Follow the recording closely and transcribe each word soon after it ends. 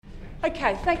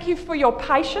Okay, thank you for your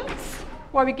patience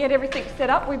while we get everything set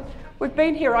up. We've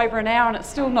been here over an hour and it's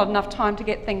still not enough time to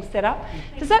get things set up.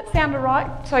 Does that sound all right?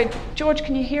 So George,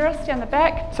 can you hear us down the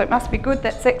back? So it must be good,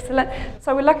 that's excellent.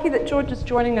 So we're lucky that George is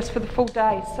joining us for the full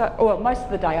day, or most of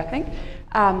the day I think.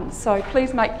 So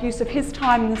please make use of his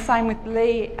time, and the same with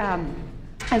Lee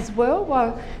as well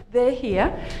while they're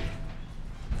here.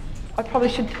 I probably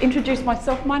should introduce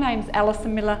myself. My name's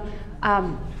Alison Miller.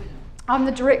 I'm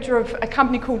the director of a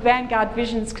company called Vanguard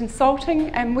Visions Consulting,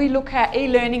 and we look at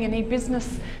e-learning and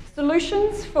e-business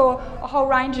solutions for a whole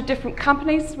range of different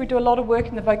companies. We do a lot of work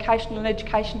in the vocational and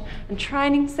education and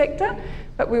training sector,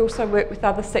 but we also work with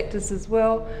other sectors as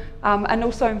well, and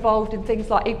also involved in things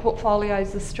like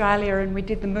ePortfolios Australia, and we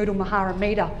did the Moodle Mahara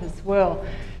meetup as well.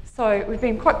 So we've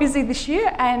been quite busy this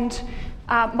year, and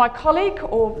my colleague,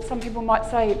 or some people might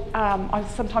say, I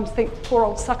sometimes think poor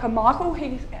old sucker Michael,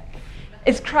 he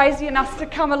is crazy enough to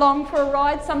come along for a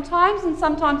ride sometimes, and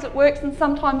sometimes it works and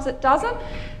sometimes it doesn't.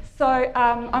 So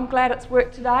I'm glad it's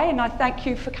worked today, and I thank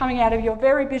you for coming out of your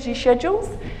very busy schedules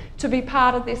to be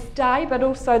part of this day, but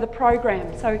also the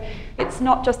program. So it's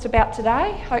not just about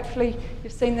today. Hopefully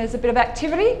you've seen there's a bit of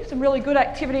activity, some really good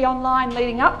activity online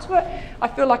leading up to it. I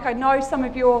feel like I know some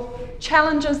of your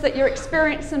challenges that you're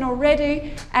experiencing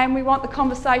already, and we want the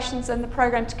conversations and the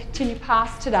program to continue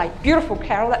past today. Beautiful,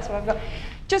 Carol, that's what I've got.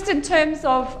 Just in terms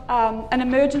of an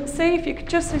emergency, if you could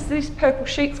just, as these purple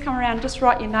sheets come around, just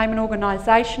write your name and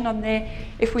organisation on there.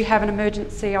 If we have an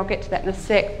emergency, I'll get to that in a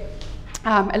sec.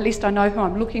 At least I know who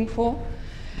I'm looking for.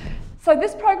 So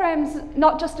this program's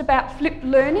not just about flipped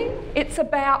learning, it's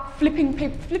about flipping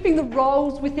the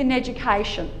roles within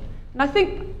education. And I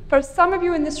think for some of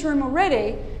you in this room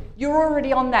already, you're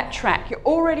already on that track. You're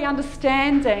already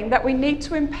understanding that we need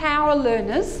to empower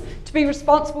learners to be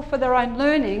responsible for their own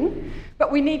learning,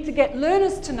 but we need to get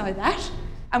learners to know that,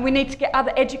 and we need to get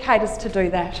other educators to do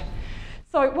that.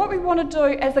 So what we want to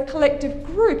do as a collective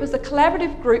group, as a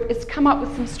collaborative group, is come up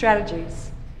with some strategies.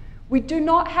 We do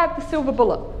not have the silver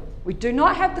bullet. We do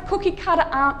not have the cookie cutter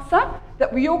answer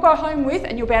that we all go home with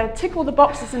and you'll be able to tick all the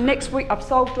boxes and next week I've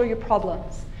solved all your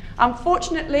problems.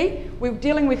 Unfortunately, we're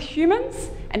dealing with humans,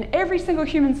 and every single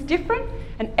human's different,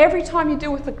 and every time you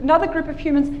deal with another group of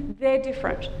humans, they're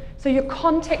different. So your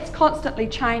context constantly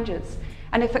changes.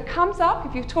 And if it comes up,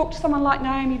 if you talk to someone like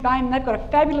Naomi Bain, and they've got a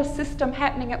fabulous system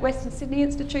happening at Western Sydney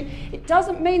Institute, it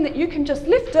doesn't mean that you can just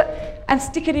lift it and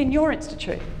stick it in your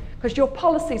institute, because your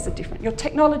policies are different, your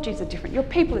technologies are different, your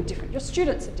people are different, your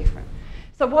students are different.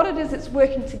 So what it is, it's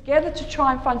working together to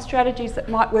try and find strategies that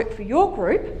might work for your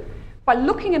group by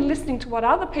looking and listening to what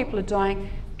other people are doing,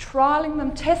 trialling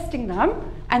them, testing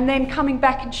them, and then coming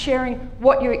back and sharing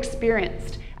what you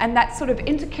experienced. And that sort of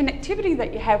interconnectivity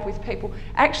that you have with people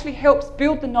actually helps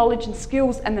build the knowledge and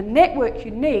skills and the network you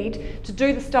need to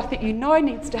do the stuff that you know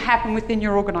needs to happen within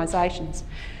your organisations.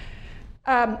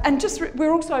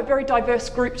 We're also a very diverse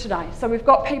group today. So we've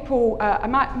got people,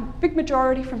 a big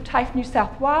majority from TAFE New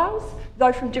South Wales,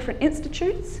 though from different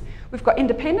institutes. We've got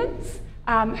independents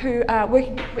who are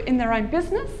working in their own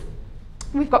business.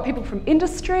 We've got people from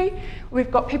industry,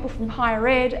 we've got people from higher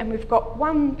ed, and we've got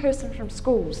one person from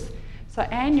schools. So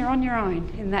Anne, you're on your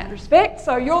own in that respect.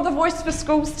 So you're the voice for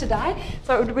schools today.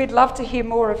 So we'd love to hear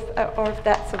more of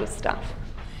that sort of stuff.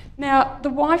 Now, the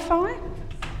Wi-Fi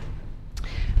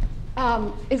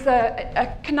is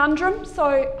a conundrum.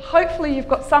 So hopefully you've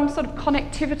got some sort of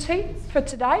connectivity for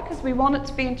today, because we want it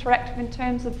to be interactive in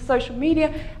terms of the social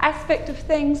media aspect of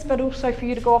things, but also for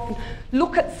you to go off and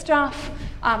look at stuff,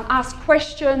 ask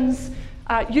questions,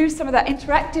 use some of that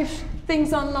interactive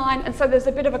things online. And so there's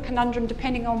a bit of a conundrum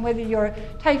depending on whether you're a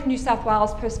TAFE New South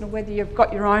Wales person or whether you've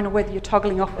got your own or whether you're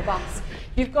toggling off of us.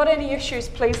 If you've got any issues,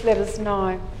 please let us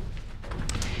know.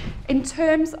 In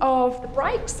terms of the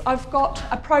breaks, I've got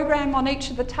a program on each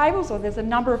of the tables, or there's a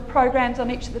number of programs on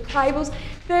each of the tables.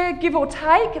 They're give or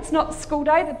take. It's not the school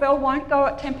day. The bell won't go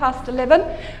at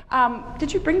 11:10.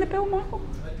 Did you bring the bell, Michael?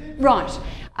 I did. Right.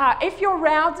 If you're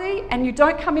rowdy and you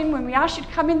don't come in when we ask you to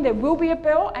come in, there will be a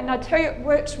bell, and I tell you, it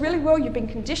works really well. You've been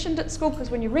conditioned at school,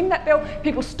 because when you ring that bell,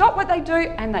 people stop what they do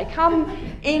and they come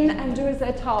in and do as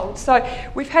they're told. So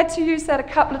we've had to use that a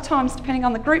couple of times depending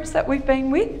on the groups that we've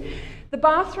been with. The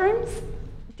bathrooms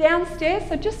downstairs,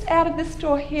 so just out of this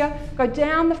door here, go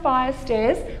down the fire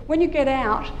stairs. When you get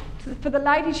out, for the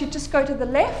ladies, you just go to the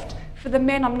left. For the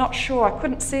men, I'm not sure. I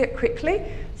couldn't see it quickly.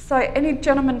 So any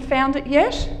gentlemen found it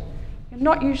yet? You're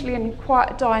not usually in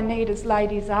quite dire need as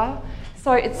ladies are.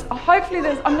 So it's hopefully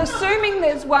I'm assuming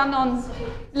there's one on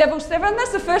level 7.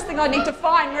 That's the first thing I need to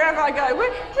find wherever I go.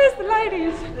 Where's the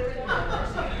ladies?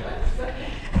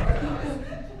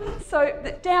 So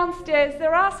downstairs,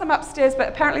 there are some upstairs, but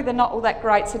apparently they're not all that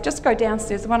great, so just go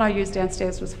downstairs. The one I used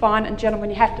downstairs was fine, and gentlemen,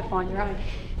 you have to find your own.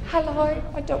 Hello,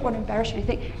 I don't want to embarrass you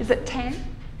anything. Is it Tan?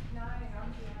 No,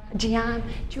 I'm Gian.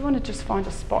 Do you want to just find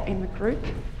a spot in the group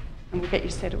and we'll get you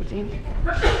settled in?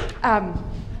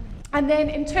 And then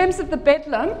in terms of the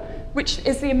bedlam, which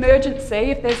is the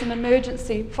emergency, if there's an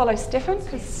emergency, follow Stefan,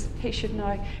 because he should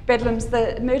know. Bedlam's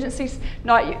the emergencies.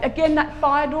 No, again, that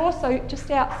fire door, so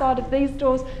just outside of these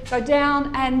doors, go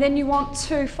down, and then you want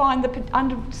to find the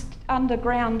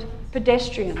underground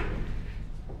pedestrian.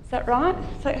 Is that right?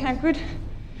 So how good?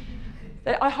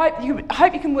 I hope you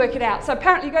can work it out. So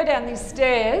apparently you go down these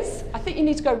stairs. I think you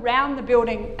need to go round the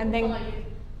building and then...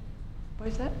 What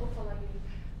is that? We'll follow you.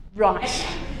 Right.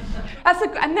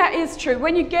 And that is true.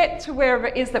 When you get to wherever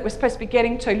it is that we're supposed to be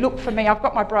getting to, look for me. I've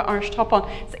got my bright orange top on.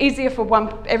 It's easier for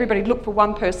everybody to look for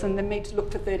one person than me to look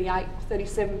for 38,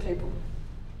 37 people.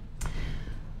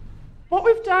 What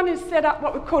we've done is set up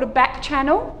what we call a back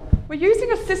channel. We're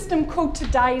using a system called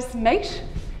Today's Meet.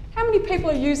 How many people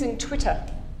are using Twitter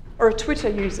or are Twitter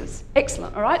users?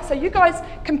 Excellent, all right? So you guys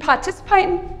can participate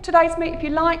in Today's Meet if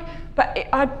you like, but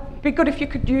it'd be good if you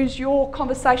could use your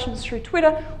conversations through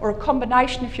Twitter or a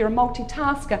combination if you're a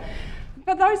multitasker.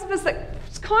 For those of us that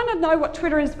kind of know what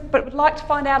Twitter is but would like to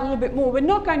find out a little bit more, we're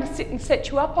not going to sit and set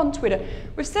you up on Twitter.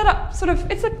 We've set up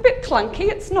it's a bit clunky,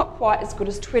 it's not quite as good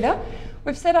as Twitter.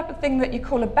 We've set up a thing that you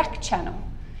call a back channel.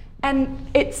 And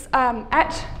it's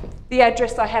at the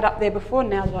address I had up there before,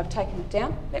 now that I've taken it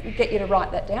down. Let me get you to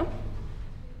write that down.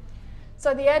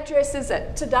 So the address is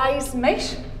at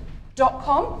todaysmeet.com.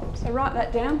 So write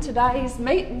that down, Today's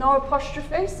Meet, no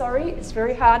apostrophe, sorry. It's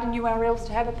very hard in URLs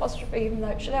to have apostrophe, even though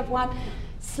it should have one,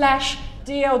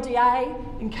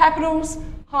 /DLDA in capitals,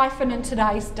 hyphen and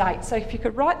today's date. So if you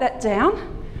could write that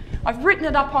down. I've written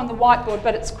it up on the whiteboard,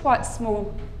 but it's quite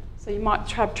small, so you might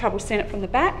have trouble seeing it from the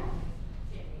back.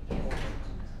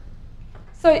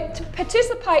 So to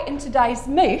participate in today's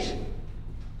meet,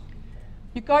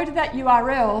 you go to that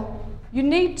URL, you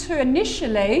need to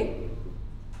initially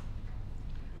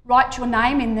write your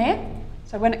name in there.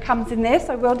 So when it comes in there,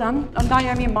 so well done.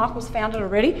 Naomi and Michael's found it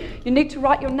already. You need to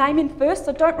write your name in first,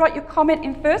 so don't write your comment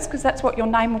in first because that's what your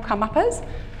name will come up as.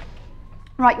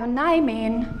 Write your name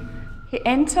in, hit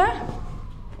enter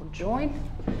or join,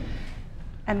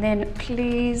 and then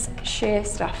please share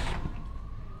stuff.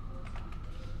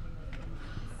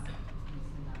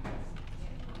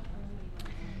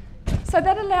 So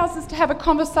that allows us to have a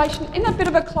conversation in a bit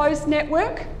of a closed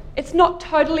network. It's not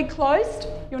totally closed.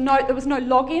 You'll note there was no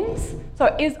logins, so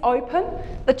it is open.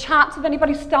 The chance of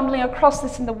anybody stumbling across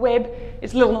this in the web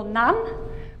is little or none,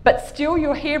 but still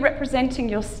you're here representing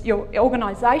your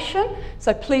organisation,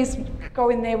 so please go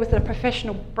in there with a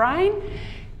professional brain.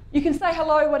 You can say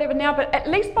hello, whatever now, but at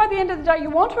least by the end of the day you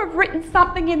want to have written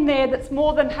something in there that's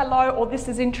more than hello or this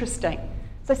is interesting.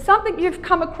 So something you've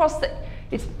come across that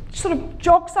it's sort of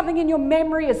jogged something in your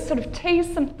memory, has sort of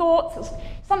teased some thoughts, it's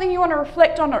something you want to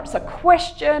reflect on, or it's a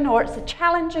question, or it's a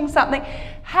challenging something.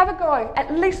 Have a go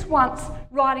at least once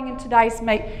writing in today's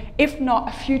meet, if not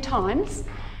a few times.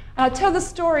 And I tell the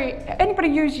story, anybody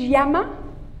use Yammer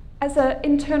as an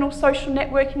internal social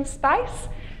networking space?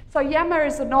 So Yammer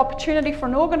is an opportunity for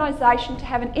an organisation to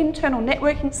have an internal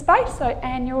networking space. So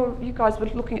Anne, you guys were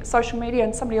looking at social media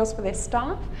and somebody else for their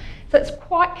staff. So it's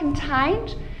quite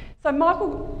contained. So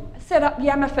Michael set up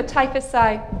Yammer for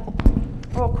TAFE-SA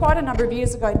quite a number of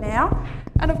years ago now.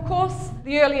 And of course,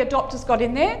 the early adopters got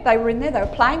in there. They were in there, they were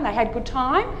playing, they had a good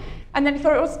time. And then he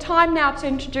thought it was time now to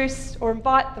introduce or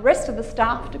invite the rest of the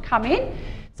staff to come in.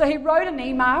 So he wrote an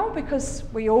email, because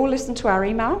we all listen to our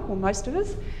email, or most of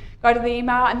us, go to the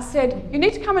email and said, you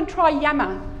need to come and try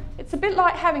Yammer. It's a bit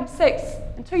like having sex.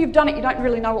 Until you've done it, you don't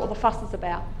really know what all the fuss is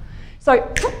about.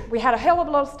 So we had a hell of a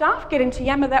lot of staff get into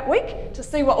Yammer that week to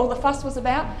see what all the fuss was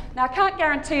about. Now, I can't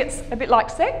guarantee it's a bit like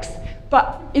sex,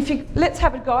 but let's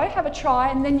have a go, have a try,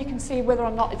 and then you can see whether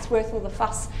or not it's worth all the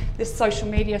fuss, this social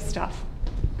media stuff.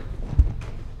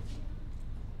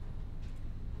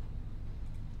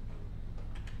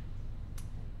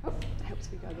 Oh, that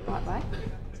helps me go the right way.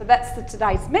 So that's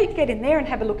today's meet. Get in there and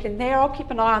have a look in there. I'll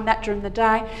keep an eye on that during the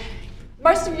day.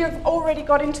 Most of you have already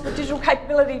got into the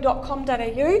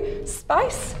digitalcapability.com.au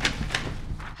space.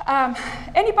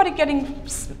 Anybody getting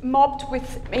mobbed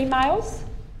with emails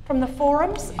from the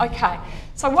forums? Okay,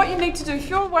 so what you need to do, if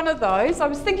you're one of those, I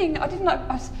was thinking, I didn't know,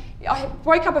 I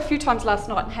woke up a few times last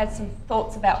night and had some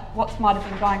thoughts about what might have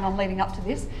been going on leading up to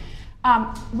this.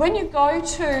 When you go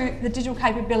to the Digital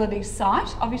Capabilities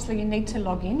site, obviously you need to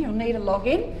log in, you'll need a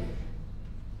login.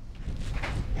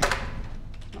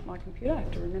 My computer, I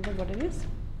have to remember what it is.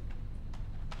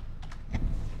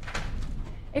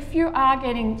 if you are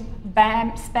getting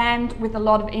spammed with a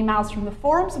lot of emails from the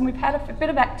forums, and we've had a bit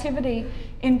of activity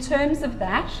in terms of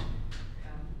that,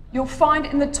 you'll find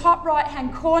in the top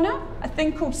right-hand corner a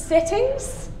thing called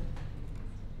Settings,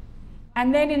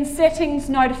 and then in Settings,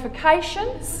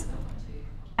 Notifications,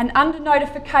 and under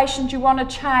Notifications you want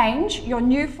to change your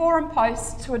new forum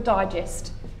posts to a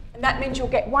digest. And that means you'll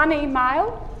get one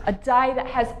email a day that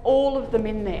has all of them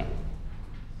in there.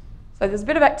 So there's a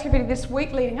bit of activity this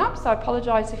week leading up, so I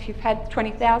apologise if you've had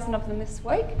 20,000 of them this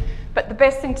week. But the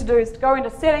best thing to do is to go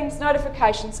into Settings,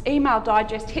 Notifications, Email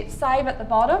Digest, hit Save at the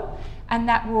bottom, and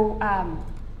that will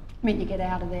mean you get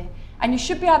out of there. And you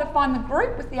should be able to find the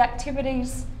group with the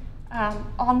activities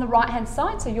on the right-hand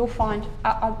side. So you'll find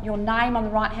your name on the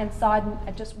right-hand side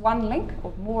and just one link,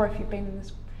 or more if you've been in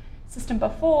this system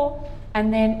before.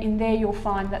 And then in there you'll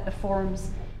find that the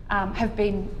forums have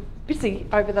been busy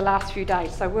over the last few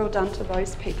days. So well done to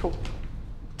those people.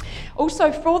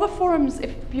 Also, for the forums,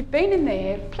 if you've been in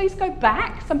there, please go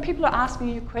back. Some people are asking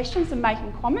you questions and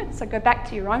making comments, so go back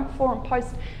to your own forum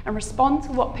post and respond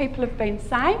to what people have been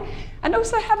saying. And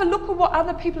also have a look at what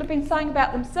other people have been saying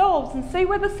about themselves and see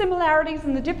where the similarities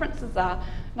and the differences are.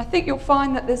 And I think you'll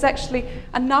find that there's actually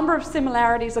a number of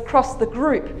similarities across the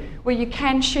group where you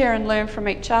can share and learn from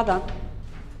each other.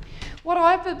 What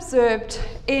I've observed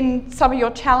in some of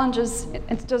your challenges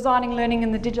in designing learning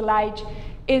in the digital age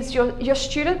is your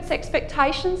students'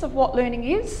 expectations of what learning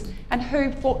is and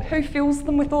who fills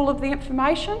them with all of the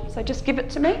information. So just give it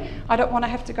to me. I don't want to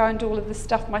have to go and do all of this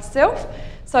stuff myself.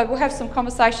 So we'll have some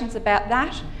conversations about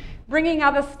that. Bringing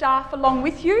other staff along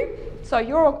with you. So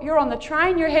you're on the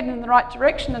train, you're heading in the right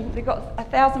direction, and we've got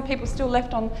 1,000 people still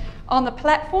left on the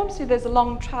platform. So there's a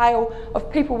long trail of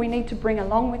people we need to bring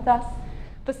along with us.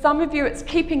 For some of you, it's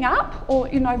keeping up, or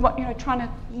trying to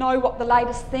know what the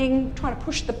latest thing, trying to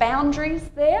push the boundaries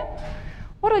there.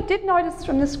 What I did notice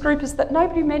from this group is that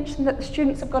nobody mentioned that the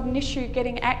students have got an issue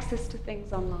getting access to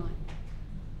things online.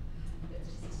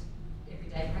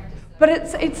 Everyday practice. But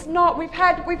it's not. We've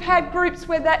had groups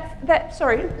where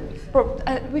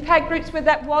we've had groups where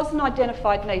that was an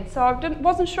identified need. So I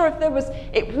wasn't sure if it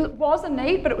was a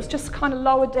need, but it was just kind of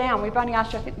lower down. We've only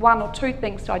asked you, I think, 1 or 2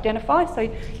 things to identify, so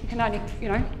you can only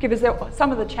give us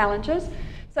some of the challenges.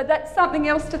 So that's something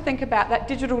else to think about. That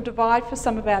digital divide for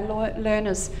some of our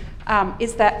learners,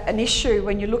 is that an issue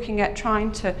when you're looking at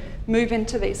trying to move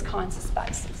into these kinds of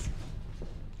spaces?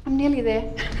 I'm nearly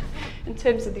there in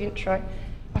terms of the intro.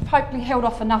 I've hopefully held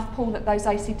off enough, Paul, that those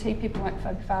ACT people won't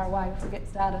go far away if we get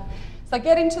started. So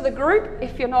get into the group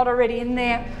if you're not already in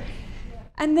there.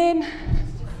 And then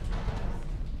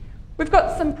we've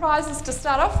got some prizes to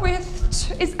start off with.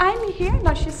 Is Amy here?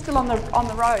 No, she's still on the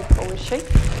road, Paul, is she?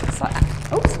 So,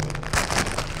 oops,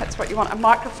 that's what you want, a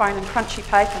microphone and crunchy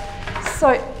paper.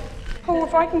 So, Paul,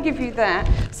 if I can give you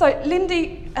that. So,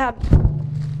 Lindy,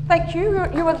 thank you.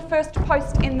 You were the first to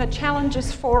post in the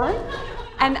Challenges Forum.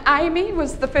 And Amy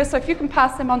was the first, so if you can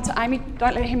pass them on to Amy,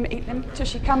 don't let him eat them till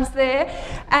she comes there.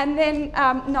 And then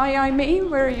Naomi,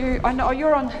 where are you? I know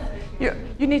you're on. You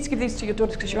need to give these to your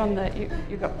daughters because you're on the.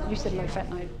 You said low fat,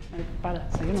 no butter,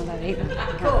 so you're not allowed to eat them.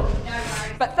 Cool.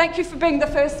 But thank you for being the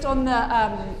first on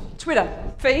the Twitter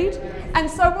feed. And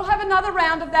so we'll have another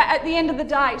round of that at the end of the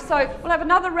day. So we'll have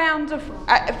another round of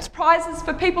prizes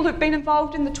for people who've been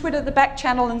involved in the Twitter, the back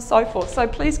channel, and so forth. So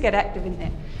please get active in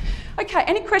there. Okay,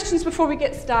 any questions before we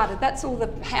get started? That's all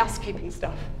the housekeeping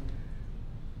stuff.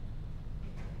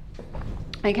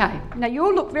 Okay, now you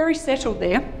all look very settled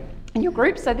there in your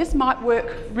group, so this might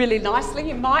work really nicely.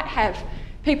 You might have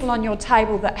people on your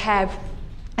table that have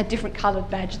a different coloured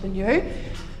badge than you,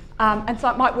 and so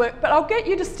it might work, but I'll get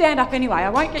you to stand up anyway. I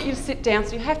won't get you to sit down,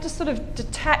 so you have to sort of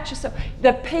detach yourself.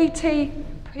 The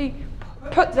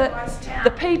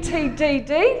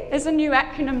PTDD is a new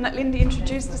acronym that Lindy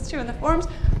introduced us to in the forums.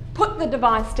 Put the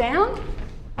device down,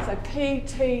 so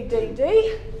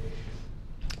PTDD.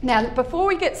 Now, before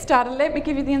we get started, let me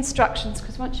give you the instructions,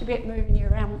 because once you get moving, you're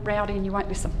rowdy and you won't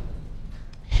listen.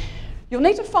 You'll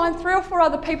need to find 3 or 4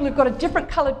 other people who've got a different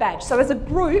coloured badge. So as a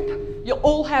group, you'll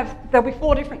all there'll be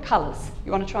 4 different colours.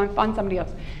 You want to try and find somebody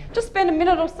else. Just spend a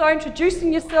minute or so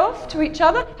introducing yourself to each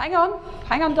other. Hang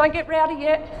on, don't get rowdy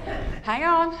yet. Hang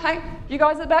on, you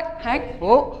guys at the back,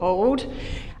 hold.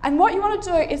 And what you want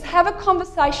to do is have a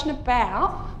conversation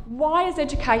about why is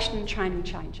education and training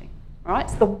changing, right?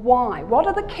 It's the why. What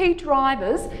are the key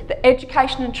drivers that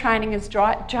education and training is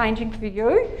changing for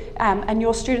you and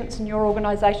your students and your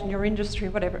organisation, your industry,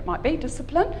 whatever it might be,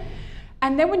 discipline.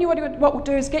 And then what we'll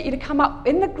do is get you to come up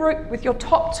in the group with your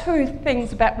top 2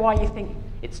 things about why you think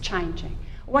it's changing.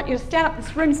 I want you to stand up.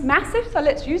 This room's massive, so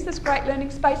let's use this great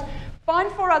learning space. Find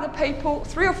 4 other people,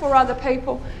 3 or 4 other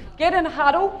people, get in a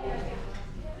huddle,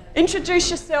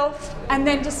 introduce yourself, and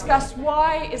then discuss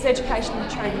why is education and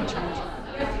training changing.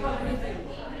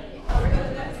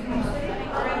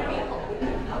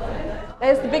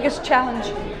 There's the biggest challenge.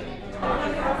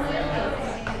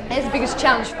 There's the biggest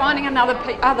challenge, finding other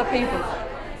people.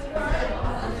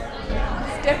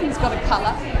 Stephanie's got a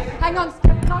colour. Hang on,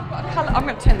 Stephanie, I've got a colour. I'm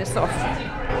going to turn this off.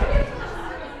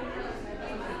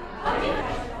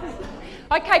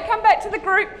 Okay, come back to the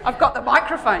group. I've got the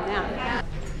microphone now.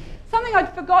 Something I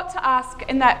forgot to ask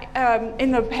in that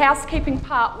in the housekeeping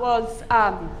part was,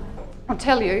 I'll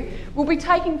tell you, we'll be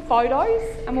taking photos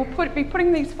and we'll be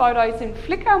putting these photos in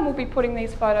Flickr and we'll be putting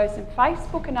these photos in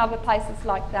Facebook and other places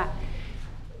like that.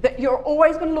 That you're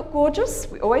always going to look gorgeous.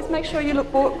 We always make sure you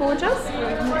look gorgeous.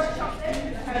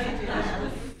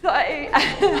 So,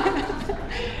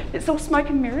 it's all smoke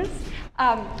and mirrors.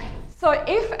 So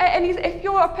if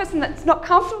you're a person that's not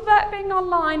comfortable with that being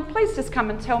online, please just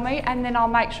come and tell me, and then I'll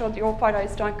make sure that your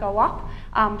photos don't go up.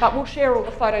 But we'll share all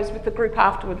the photos with the group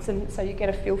afterwards, and so you get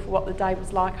a feel for what the day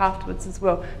was like afterwards as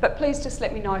well. But please just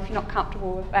let me know if you're not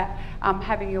comfortable with that,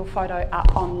 having your photo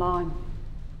up online.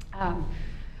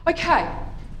 Okay.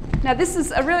 Now this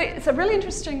is it's a really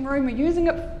interesting room. We're using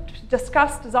it to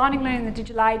discuss designing learning in the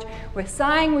digital age. We're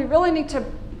saying we really need to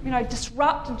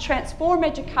disrupt and transform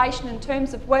education in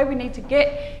terms of where we need to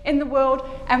get in the world,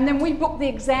 and then we book the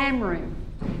exam room.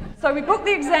 So we book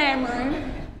the exam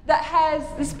room that has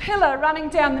this pillar running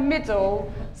down the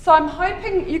middle. So I'm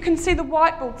hoping you can see the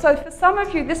whiteboard. So for some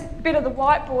of you, this bit of the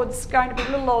whiteboard's going to be a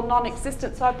little or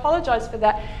non-existent, so I apologise for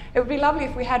that. It would be lovely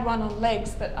if we had one on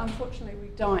legs, but unfortunately we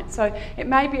don't. So it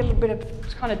may be a little bit of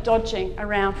kind of dodging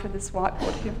around for this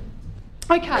whiteboard here.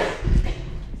 Okay,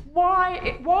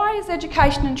 why is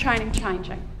education and training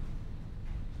changing?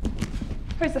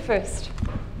 Who's the first?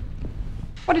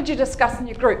 What did you discuss in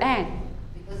your group? Anne?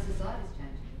 Because society's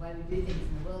changing. The way we do things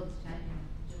in the world is changing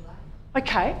too late.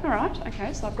 Okay, all right.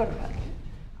 Okay, so I've got it back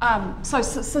here. So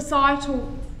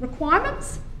societal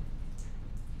requirements.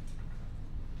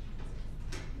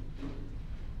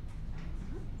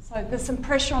 So there's some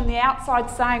pressure on the outside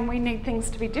saying we need things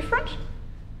to be different.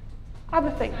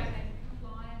 Other things.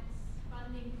 Compliance,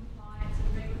 funding compliance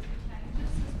and regulatory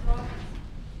changes as drivers.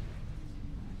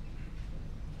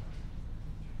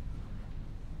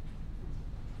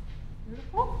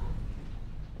 Beautiful.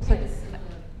 So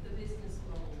the business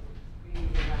model really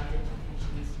around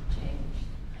education has changed,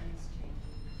 and it's changing.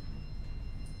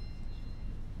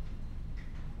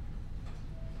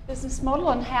 Business model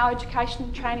on how education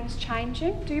and training is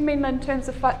changing. Do you mean in terms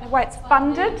of the way it's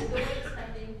funded? The way it's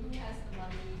funding, who has the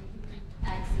money, who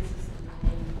accesses the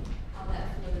money, how that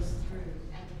flows through,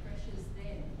 and the pressures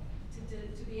then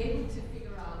to be able to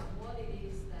figure out what it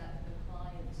is that the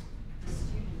client, the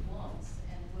student wants,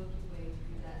 and work your way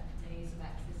through that maze of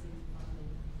accessing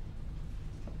funding.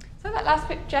 So that last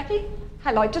bit, Jackie?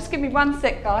 Hello, just give me 1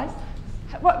 sec, guys.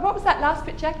 What was that last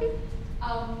bit, Jackie?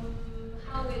 How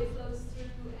it flows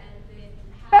through, and then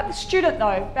how... About the student,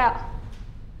 though.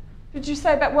 Did you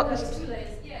say about what the... Two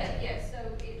layers. Yeah, so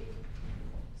it...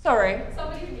 Sorry.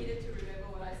 Somebody needed to remember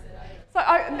what I said. So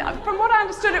from what I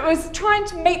understood, it was trying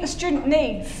to meet the student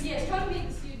needs. Yes, trying to meet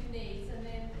the student needs, and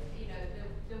then,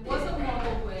 there was a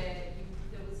model where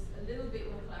there was a little bit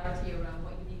more clarity around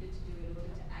what you needed to do in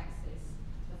order to access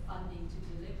the funding to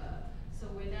deliver.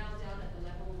 So we're now down at the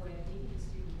level where meeting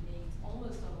student needs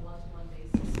almost on a one-to-one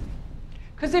basis.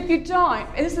 Because if you don't,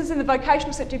 and this is in the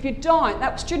vocational sector, if you don't,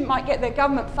 that student might get their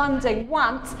government funding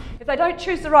once. If they don't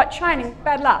choose the right training,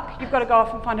 bad luck. You've got to go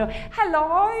off and find out.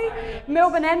 Hello,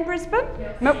 Melbourne and Brisbane.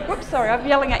 Whoops, sorry, I'm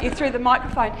yelling at you through the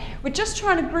microphone. We're just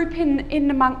trying to group in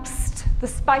amongst the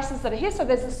spaces that are here. So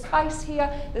there's a space here,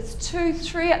 there's 2,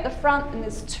 3 at the front, and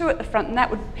there's 2 at the front, and that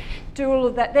would do all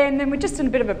of that there. And then we're just in a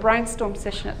bit of a brainstorm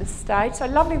session at this stage. So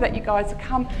lovely that you guys have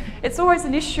come. It's always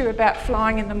an issue about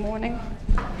flying in the morning.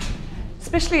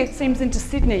 Especially it seems into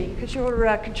Sydney, because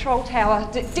your control tower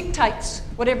dictates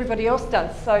what everybody else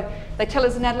does. So they tell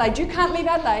us in Adelaide, you can't leave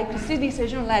Adelaide because Sydney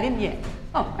says you're not allowed in yet.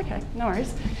 Oh, okay, no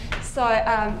worries. So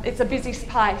it's a busy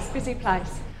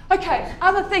place. Okay,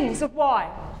 other things of why.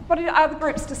 What did other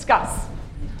groups discuss?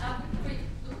 We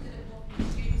looked at it more from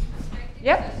the students' perspective.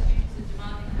 Yep. So students are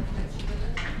demanding more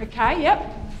flexibility. Okay,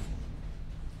 yep.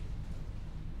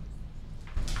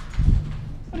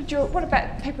 What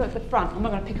about people at the front? I'm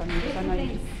not going to pick on you because I know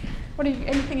you.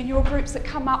 Anything in your groups that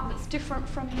come up that's different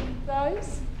from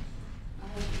those?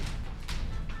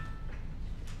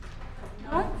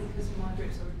 No? Because my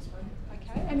group's already spoken.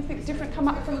 Okay, anything different come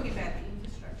up from... Talking about the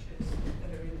infrastructures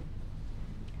that are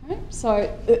in. Okay, so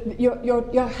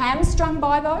you're hamstrung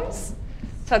by those?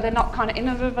 So they're not kind of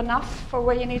innovative enough for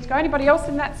where you need to go. Anybody else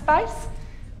in that space?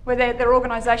 Where their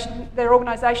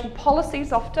organisation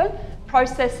policies often,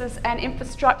 processes and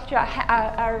infrastructure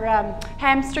are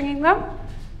hamstringing them.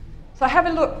 So have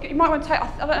a look. You might want to take,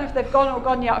 I don't know if they've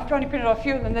gone yet, I've only printed off a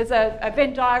few of them. There's a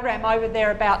Venn diagram over there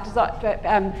about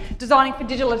designing for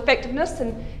digital effectiveness,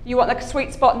 and you want like a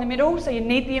sweet spot in the middle. So you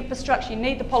need the infrastructure, you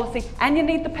need the policy, and you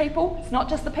need the people. It's not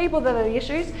just the people that are the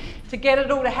issues. To get it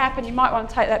all to happen, you might want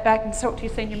to take that back and talk to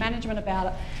your senior management about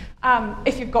it.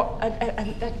 If you've got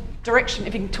a direction,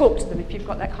 if you can talk to them, if you've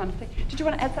got that kind of thing. Did you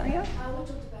want to add something else? We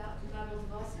talked about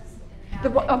mobile devices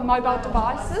and how Mobile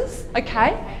devices,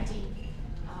 okay. impacting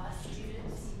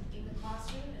students in the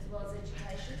classroom as well as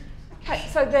education. Okay,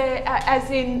 so they're,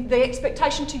 as in the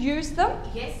expectation to use them?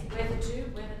 Yes, whether to,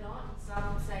 whether not.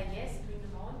 Some say yes, bring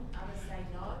them on, others say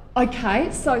no.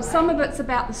 Okay, so some of it's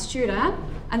about the student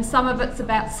and some of it's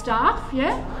about staff,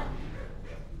 yeah? Right?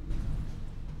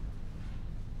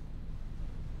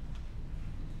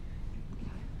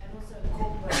 And also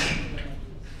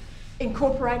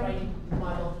Incorporating.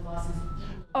 mobile devices in.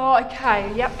 Oh,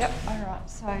 okay, yep, all right.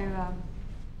 So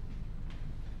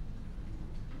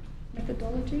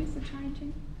methodologies are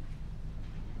changing.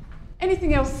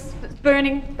 Anything else that's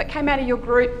burning, that came out of your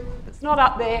group, that's not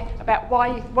up there, about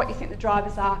what you think the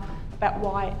drivers are, about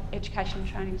why education and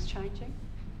training is changing?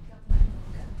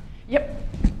 Yep.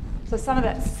 So some of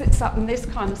that sits up in this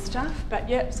kind of stuff, but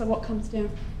yep, so what comes down?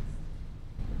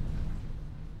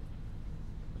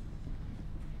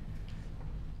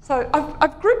 So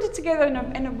I've grouped it together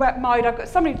in a mode. I've got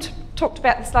somebody talked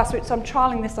about this last week, so I'm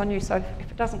trialling this on you. So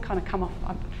if it doesn't kind of come off,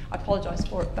 I apologise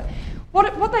for it. But what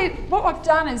I've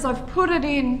done is I've put it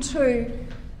into,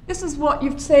 this is what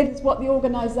you've said is what the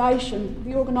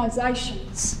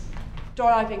organisation's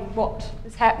driving what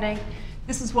is happening.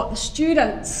 This is what the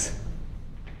students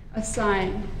are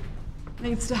saying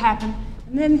needs to happen.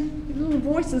 And then the little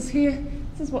voices here,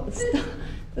 this is what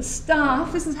the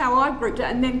staff, this is how I've grouped it,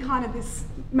 and then kind of this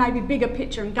maybe bigger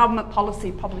picture, and government policy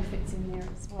probably fits in there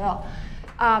as well.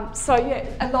 So yeah,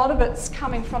 a lot of it's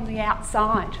coming from the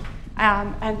outside.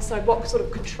 And so what sort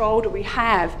of control do we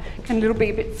have can be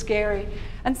a bit scary.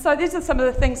 And so these are some of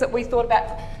the things that we thought about.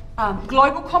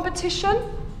 Global competition.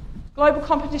 Global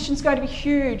competition is going to be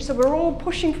huge. So we're all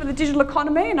pushing for the digital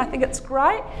economy, and I think it's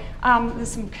great. There's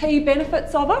some key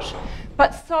benefits of it,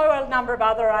 but so are a number of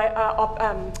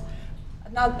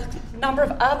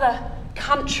other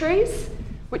countries,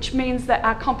 which means that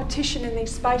our competition in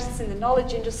these spaces in the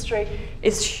knowledge industry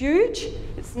is huge.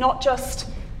 It's not just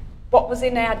what was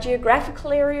in our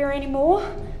geographical area anymore.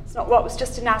 It's not what was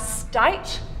just in our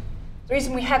state. The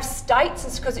reason we have states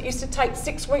is because it used to take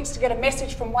 6 weeks to get a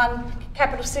message from one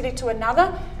capital city to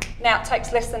another. Now it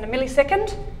takes less than a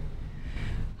millisecond.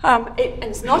 And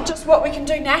it's not just what we can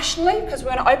do nationally, because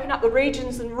we're going to open up the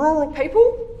regions and rural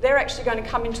people. They're actually going to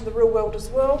come into the real world as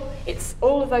well. It's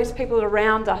all of those people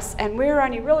around us, and we're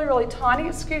only really, really tiny.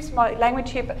 Excuse my language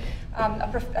here, but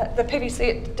the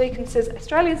PVC at Deakin says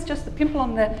Australia's just the pimple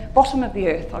on the bottom of the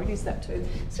earth. I'll use that too,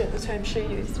 instead of the term she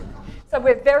used. So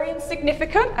we're very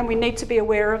insignificant, and we need to be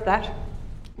aware of that.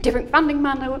 Different funding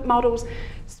models,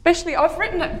 especially, I've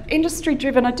written it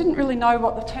industry-driven. I didn't really know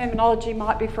what the terminology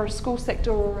might be for a school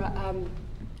sector or a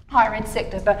higher ed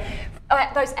sector, but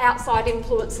those outside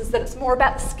influences, that it's more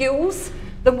about the skills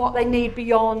than what they need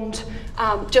beyond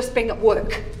just being at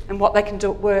work and what they can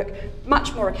do at work.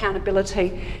 Much more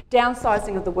accountability,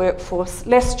 downsizing of the workforce,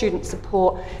 less student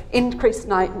support, increased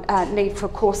need for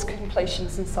course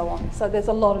completions and so on. So there's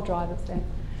a lot of drivers there.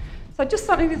 So just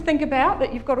something to think about,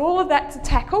 that you've got all of that to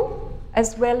tackle,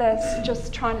 as well as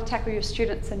just trying to tackle your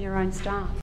students and your own staff.